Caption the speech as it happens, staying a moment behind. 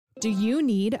Do you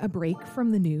need a break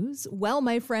from the news? Well,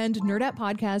 my friend, Nerdette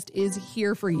Podcast is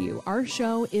here for you. Our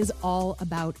show is all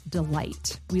about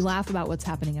delight. We laugh about what's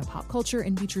happening in pop culture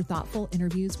and feature thoughtful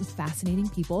interviews with fascinating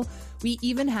people. We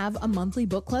even have a monthly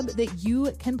book club that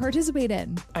you can participate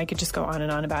in. I could just go on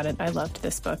and on about it. I loved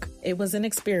this book. It was an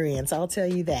experience, I'll tell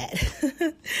you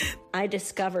that. I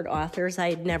discovered authors I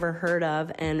had never heard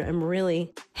of, and I'm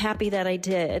really happy that I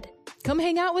did. Come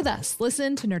hang out with us.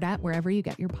 Listen to Nerdette wherever you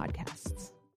get your podcasts.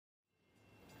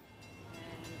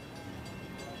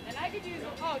 I could use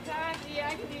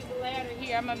I could use the ladder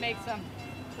here. I'm gonna make some.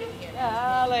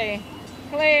 Golly,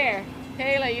 Claire,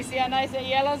 Kayla, you see how nice that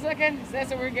yellow's looking? So that's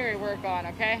what we're going to work on,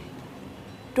 okay?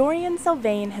 Dorian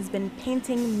Sylvain has been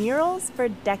painting murals for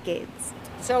decades.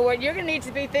 So what you're gonna need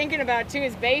to be thinking about too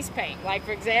is base paint. Like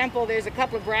for example, there's a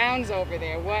couple of browns over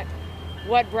there.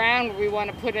 What brown would we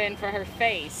want to put in for her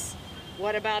face?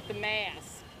 What about the mask?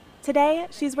 Today,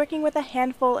 she's working with a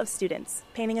handful of students,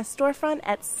 painting a storefront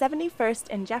at 71st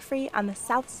and Jeffrey on the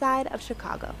south side of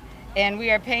Chicago. And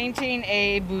we are painting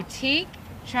a boutique,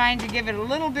 trying to give it a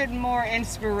little bit more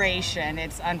inspiration.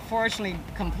 It's unfortunately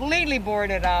completely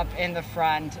boarded up in the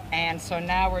front, and so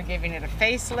now we're giving it a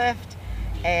facelift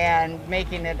and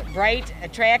making it bright,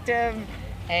 attractive,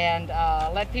 and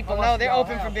let people know they're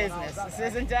open for business. This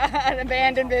isn't an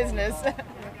abandoned business.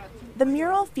 The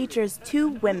mural features two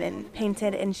women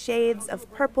painted in shades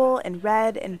of purple and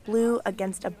red and blue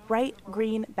against a bright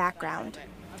green background.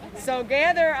 So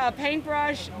gather a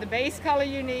paintbrush, the base color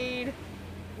you need.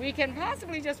 We can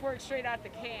possibly just work straight out the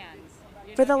cans.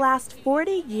 For the last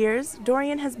 40 years,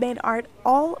 Dorian has made art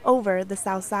all over the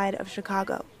south side of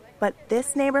Chicago. But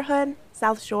this neighborhood,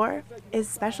 South Shore, is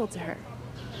special to her.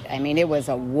 I mean, it was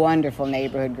a wonderful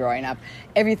neighborhood growing up.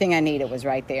 Everything I needed was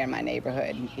right there in my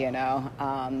neighborhood, you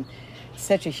know.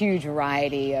 Such a huge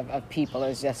variety of people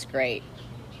is just great.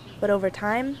 But over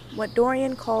time, what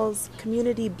Dorian calls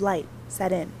community blight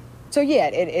set in. So yeah,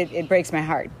 it breaks my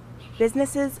heart.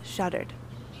 Businesses shuttered.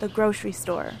 The grocery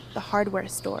store, the hardware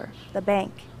store, the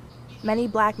bank. Many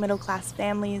black middle-class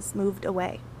families moved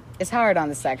away. It's hard on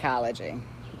the psychology,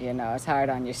 you know, it's hard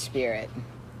on your spirit.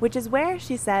 Which is where,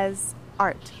 she says,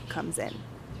 art comes in.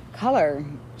 Color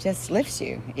just lifts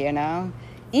you, you know?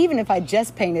 Even if I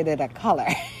just painted it a color,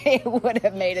 it would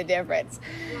have made a difference.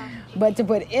 But to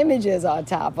put images on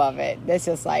top of it, that's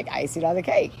just like icing on the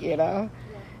cake, you know?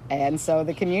 And so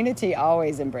the community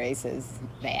always embraces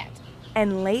that.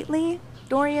 And lately,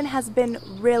 Dorian has been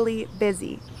really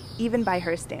busy, even by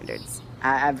her standards.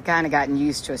 I've kind of gotten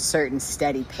used to a certain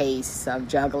steady pace of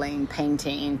juggling,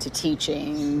 painting, to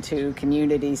teaching, to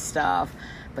community stuff.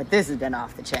 But this has been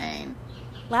off the chain.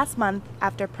 Last month,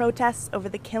 after protests over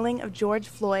the killing of George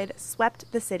Floyd swept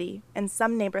the city and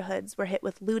some neighborhoods were hit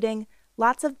with looting,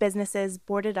 lots of businesses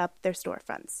boarded up their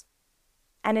storefronts.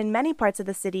 And in many parts of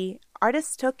the city,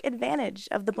 artists took advantage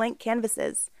of the blank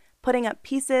canvases, putting up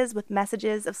pieces with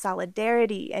messages of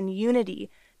solidarity and unity,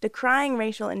 decrying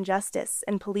racial injustice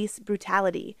and police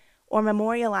brutality, or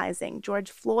memorializing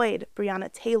George Floyd, Breonna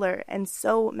Taylor, and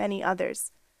so many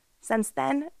others. Since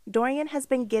then, Dorian has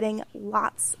been getting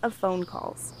lots of phone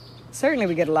calls. Certainly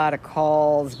we get a lot of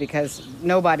calls because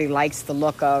nobody likes the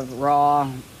look of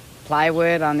raw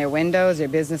plywood on their windows, their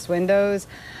business windows.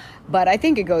 But I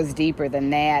think it goes deeper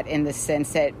than that in the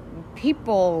sense that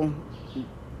people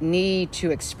need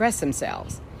to express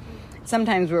themselves.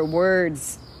 Sometimes where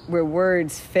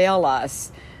words fail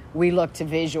us, we look to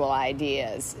visual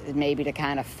ideas, maybe to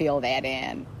kind of fill that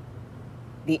in.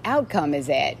 The outcome is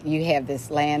that you have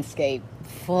this landscape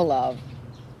full of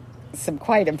some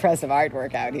quite impressive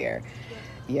artwork out here,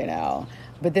 you know.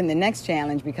 But then the next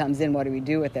challenge becomes, then what do we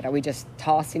do with it? Are we just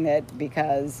tossing it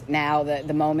because now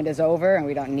the moment is over and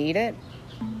we don't need it?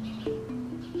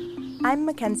 I'm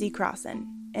Mackenzie Crossan,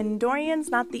 and Dorian's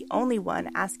not the only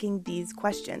one asking these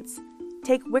questions.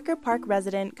 Take Wicker Park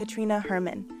resident Katrina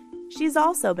Herman. She's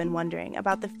also been wondering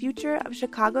about the future of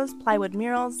Chicago's plywood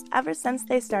murals ever since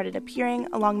they started appearing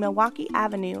along Milwaukee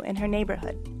Avenue in her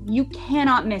neighborhood. You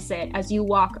cannot miss it as you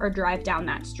walk or drive down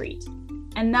that street.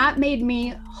 And that made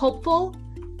me hopeful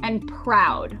and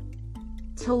proud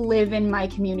to live in my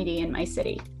community, in my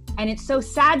city. And it's so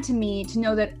sad to me to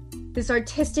know that this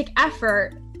artistic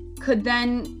effort could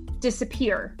then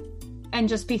disappear and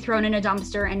just be thrown in a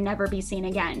dumpster and never be seen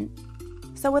again.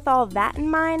 So with all that in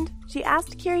mind, she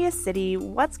asked Curious City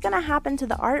what's going to happen to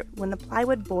the art when the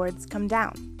plywood boards come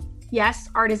down. Yes,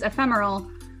 art is ephemeral,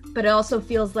 but it also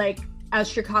feels like as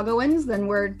Chicagoans, then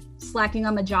we're slacking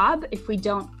on the job if we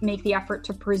don't make the effort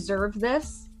to preserve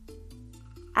this.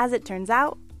 As it turns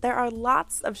out, there are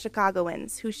lots of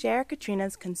Chicagoans who share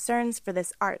Katrina's concerns for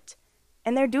this art,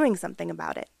 and they're doing something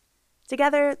about it.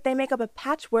 Together, they make up a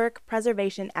patchwork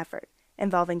preservation effort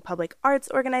involving public arts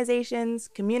organizations,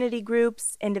 community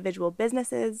groups, individual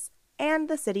businesses, and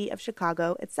the city of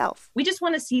Chicago itself. We just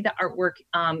want to see the artwork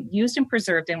used and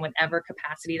preserved in whatever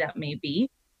capacity that may be.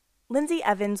 Lindsay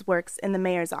Evans works in the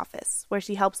mayor's office, where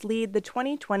she helps lead the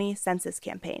 2020 census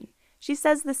campaign. She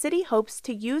says the city hopes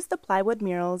to use the plywood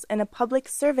murals in a public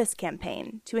service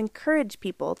campaign to encourage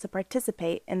people to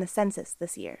participate in the census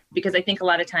this year. Because I think a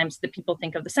lot of times the people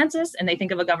think of the census and they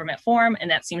think of a government form, and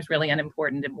that seems really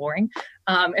unimportant and boring.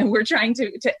 And we're trying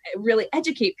to really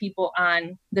educate people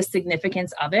on the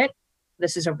significance of it.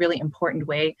 This is a really important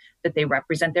way that they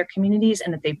represent their communities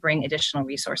and that they bring additional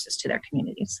resources to their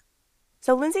communities.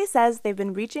 So Lindsay says they've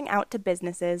been reaching out to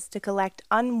businesses to collect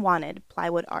unwanted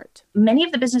plywood art. Many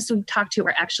of the businesses we've talked to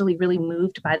are actually really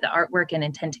moved by the artwork and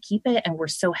intend to keep it, and we're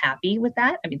so happy with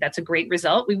that. I mean, that's a great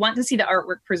result. We want to see the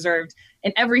artwork preserved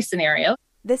in every scenario.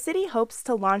 The city hopes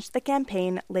to launch the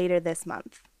campaign later this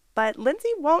month. But Lindsay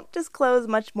won't disclose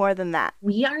much more than that.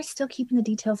 We are still keeping the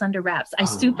details under wraps.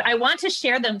 I want to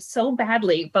share them so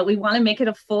badly, but we want to make it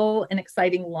a full and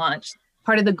exciting launch.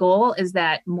 Part of the goal is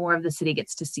that more of the city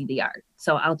gets to see the art.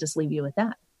 So I'll just leave you with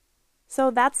that.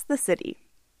 So that's the city.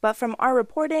 But from our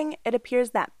reporting, it appears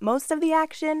that most of the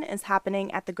action is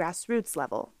happening at the grassroots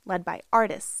level, led by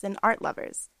artists and art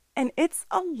lovers. And it's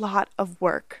a lot of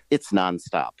work. It's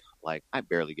nonstop. Like, I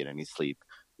barely get any sleep.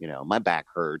 You know, my back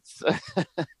hurts,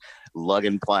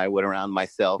 lugging plywood around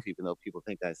myself, even though people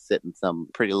think I sit in some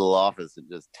pretty little office and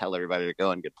just tell everybody to go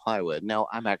and get plywood. No,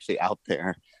 I'm actually out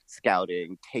there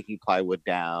scouting, taking plywood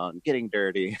down, getting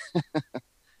dirty.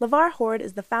 LeVar Horde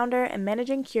is the founder and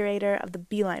managing curator of the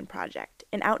Beeline Project,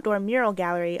 an outdoor mural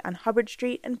gallery on Hubbard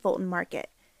Street and Fulton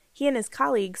Market. He and his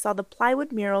colleagues saw the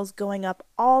plywood murals going up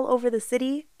all over the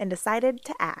city and decided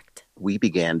to act. We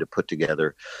began to put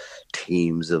together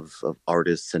teams of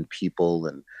artists and people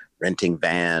and renting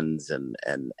vans and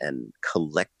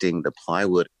collecting the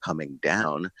plywood coming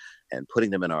down and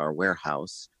putting them in our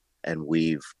warehouse. And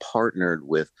we've partnered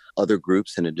with other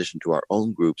groups in addition to our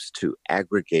own groups to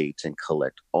aggregate and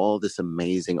collect all this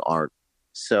amazing art.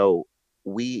 So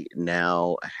we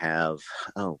now have,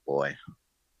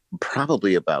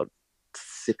 probably about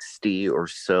 60 or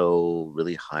so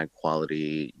really high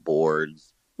quality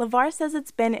boards. LeVar says it's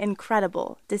been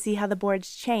incredible to see how the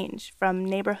boards change from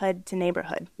neighborhood to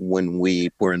neighborhood. When we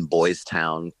were in Boys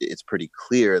Town, it's pretty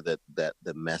clear that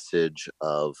the message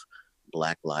of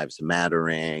Black Lives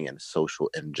Mattering and social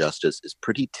injustice is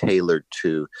pretty tailored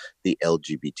to the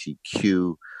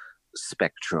LGBTQ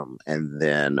spectrum. And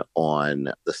then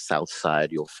on the South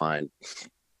Side, you'll find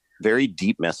very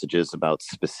deep messages about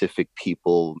specific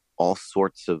people, all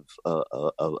sorts of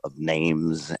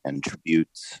names and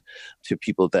tributes to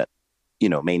people that, you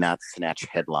know, may not snatch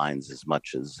headlines as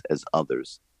much as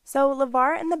others. So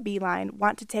LeVar and the Beeline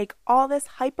want to take all this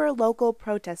hyper-local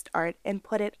protest art and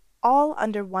put it all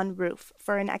under one roof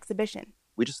for an exhibition.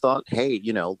 We just thought, hey,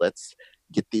 you know, let's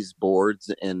get these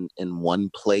boards in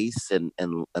one place and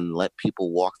let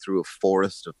people walk through a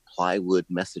forest of plywood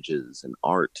messages and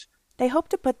art. They hope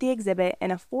to put the exhibit in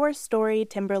a 4-story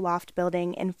timber loft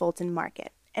building in Fulton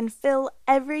Market and fill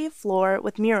every floor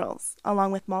with murals,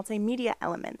 along with multimedia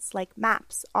elements like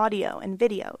maps, audio, and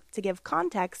video to give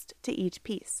context to each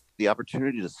piece. The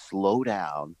opportunity to slow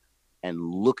down and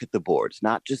look at the boards,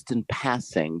 not just in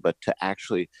passing, but to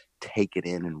actually take it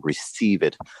in and receive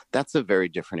it. That's a very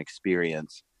different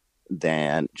experience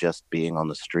than just being on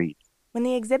the street. When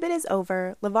the exhibit is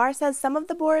over, LeVar says some of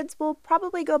the boards will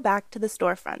probably go back to the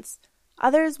storefronts.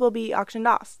 Others will be auctioned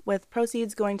off, with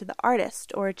proceeds going to the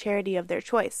artist or a charity of their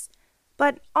choice.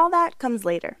 But all that comes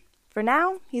later. For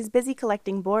now, he's busy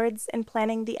collecting boards and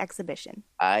planning the exhibition.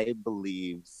 I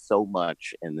believe so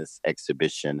much in this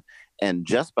exhibition. And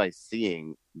just by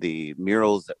seeing the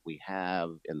murals that we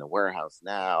have in the warehouse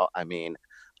now, I mean,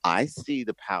 I see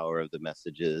the power of the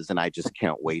messages, and I just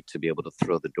can't wait to be able to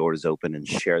throw the doors open and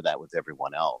share that with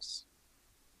everyone else.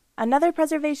 Another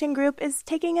preservation group is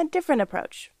taking a different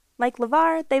approach. Like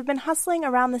LeVar, they've been hustling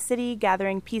around the city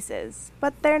gathering pieces,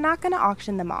 but they're not going to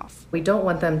auction them off. We don't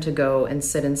want them to go and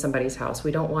sit in somebody's house.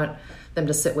 We don't want them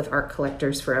to sit with art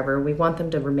collectors forever. We want them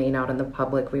to remain out in the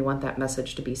public. We want that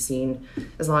message to be seen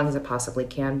as long as it possibly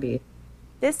can be.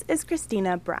 This is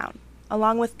Christina Brown.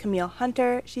 Along with Camille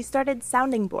Hunter, she started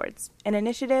Sounding Boards, an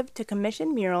initiative to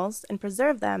commission murals and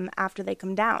preserve them after they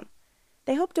come down.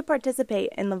 They hope to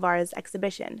participate in LeVar's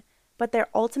exhibition, but their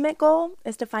ultimate goal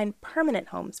is to find permanent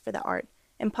homes for the art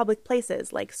in public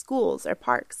places like schools or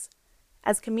parks.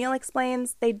 As Camille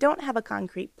explains, they don't have a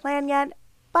concrete plan yet,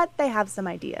 but they have some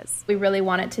ideas. We really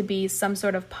want it to be some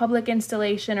sort of public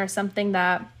installation or something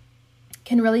that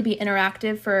can really be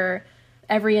interactive for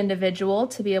every individual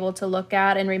to be able to look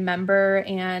at and remember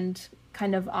and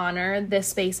kind of honor this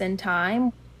space and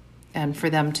time. And for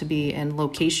them to be in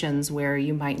locations where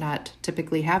you might not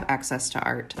typically have access to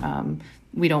art.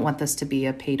 We don't want this to be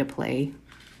a pay-to-play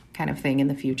kind of thing in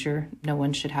the future. No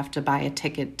one should have to buy a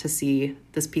ticket to see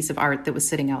this piece of art that was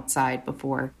sitting outside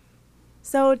before.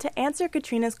 So to answer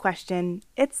Katrina's question,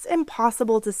 it's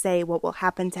impossible to say what will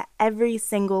happen to every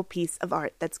single piece of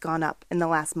art that's gone up in the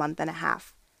last month and a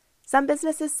half. Some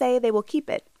businesses say they will keep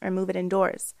it or move it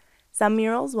indoors. Some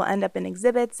murals will end up in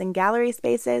exhibits and gallery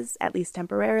spaces, at least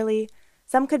temporarily.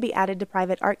 Some could be added to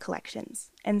private art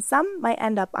collections, and some might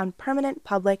end up on permanent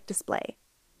public display.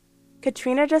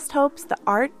 Katrina just hopes the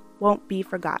art won't be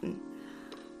forgotten.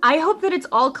 I hope that it's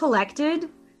all collected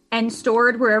and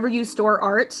stored wherever you store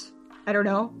art. I don't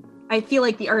know. I feel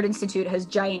like the Art Institute has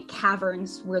giant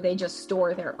caverns where they just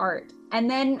store their art. And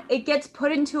then it gets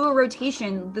put into a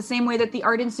rotation the same way that the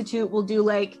Art Institute will do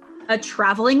like a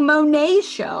traveling Monet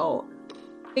show.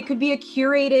 It could be a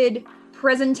curated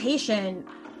presentation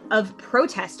of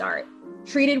protest art,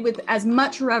 treated with as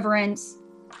much reverence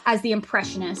as the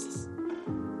Impressionists.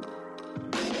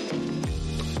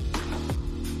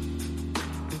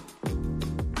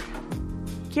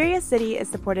 Curious City is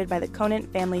supported by the Conant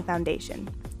Family Foundation.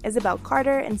 Isabel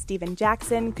Carter and Stephen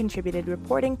Jackson contributed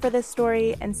reporting for this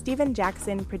story, and Stephen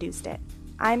Jackson produced it.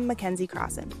 I'm Mackenzie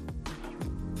Crossan.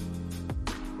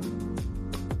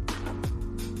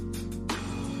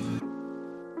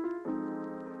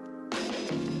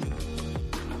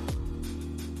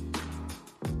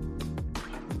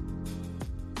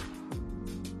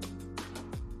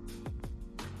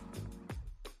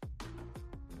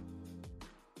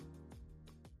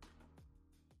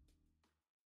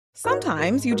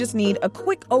 Sometimes you just need a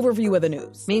quick overview of the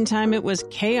news. Meantime, it was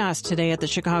chaos today at the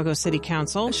Chicago City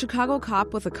Council. A Chicago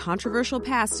cop with a controversial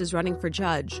past is running for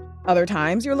judge. Other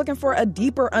times, you're looking for a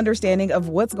deeper understanding of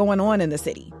what's going on in the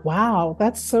city. Wow,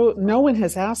 no one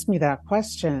has asked me that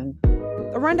question.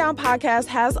 The Rundown podcast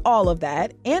has all of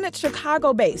that, and it's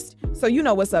Chicago-based, so you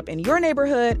know what's up in your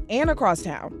neighborhood and across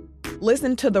town.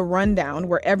 Listen to The Rundown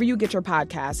wherever you get your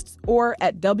podcasts or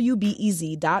at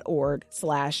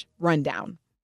wbez.org/rundown.